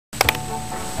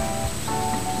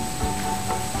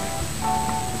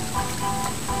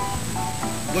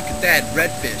Look at that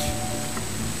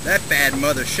redfish. That bad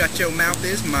mother shut your mouth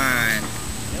is mine.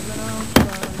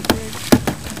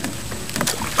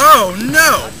 Oh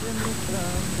no!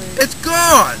 It's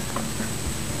gone!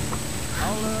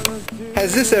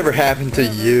 Has this ever happened to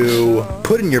you?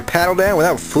 Putting your paddle down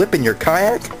without flipping your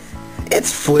kayak?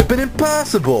 It's flipping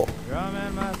impossible!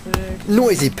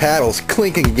 Noisy paddles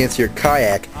clinking against your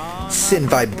kayak send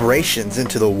vibrations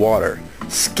into the water,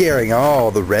 scaring all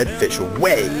the redfish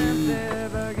away.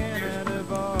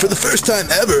 For the first time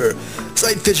ever,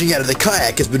 sight fishing out of the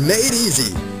kayak has been made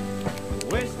easy.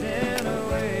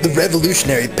 The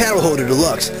revolutionary paddle holder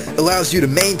deluxe allows you to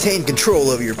maintain control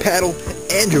over your paddle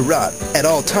and your rod at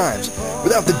all times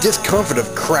without the discomfort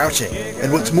of crouching,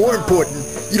 and what's more important,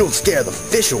 you don't scare the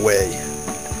fish away.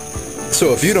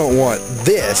 So if you don't want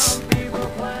this,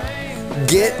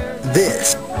 get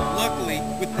this. Luckily,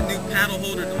 with the new paddle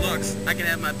holder deluxe, I can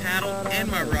have my paddle and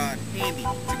my rod handy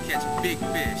to catch big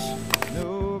fish.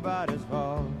 Nobody's fault.